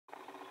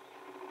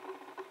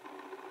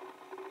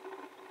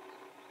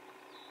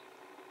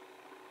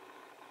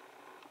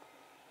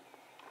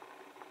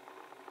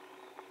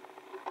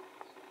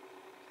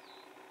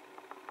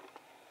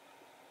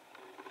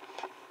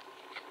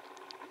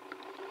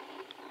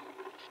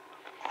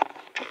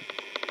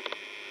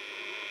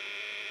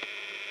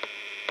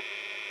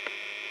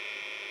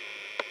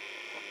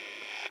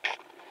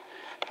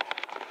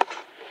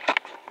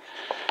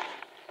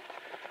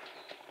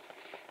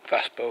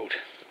fast boat.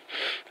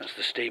 That's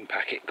the steam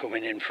packet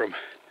coming in from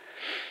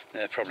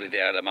probably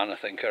the Isle of Man, I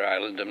think, or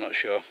Ireland, I'm not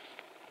sure.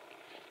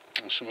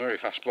 There's some very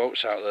fast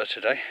boats out there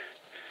today.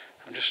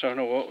 I'm just having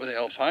a walk with the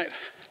old pipe.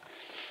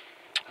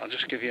 I'll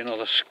just give you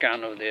another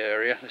scan of the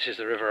area. This is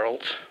the River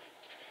Alt.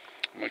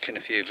 I'm making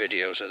a few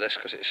videos of this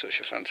because it's such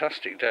a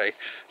fantastic day,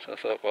 so I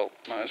thought, well,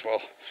 might as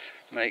well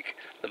make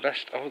the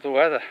best of the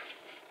weather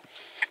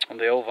on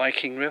the old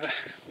Viking River.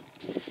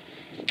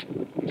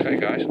 Okay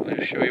guys, let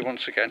me show you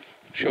once again,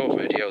 short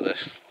video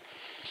this.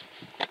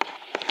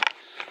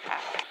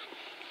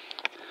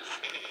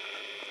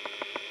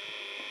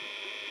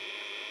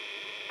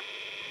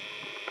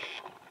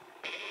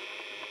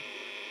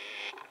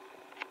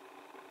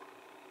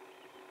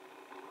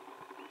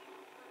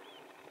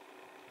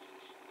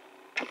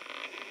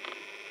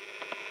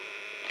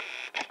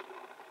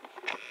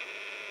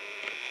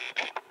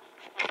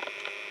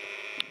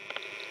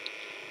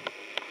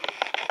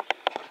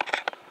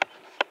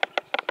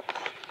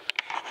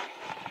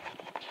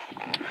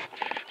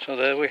 So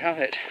there we have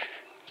it,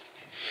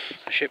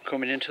 a ship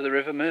coming into the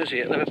River Mersey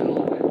at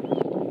Liverpool.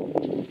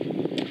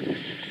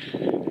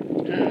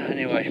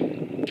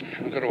 Anyway,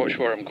 I've got to watch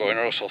where I'm going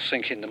or else I'll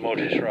sink in the mud.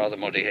 It's rather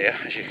muddy here,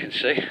 as you can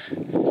see.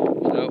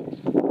 So,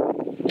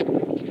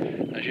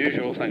 as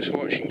usual, thanks for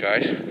watching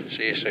guys,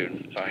 see you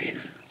soon, bye.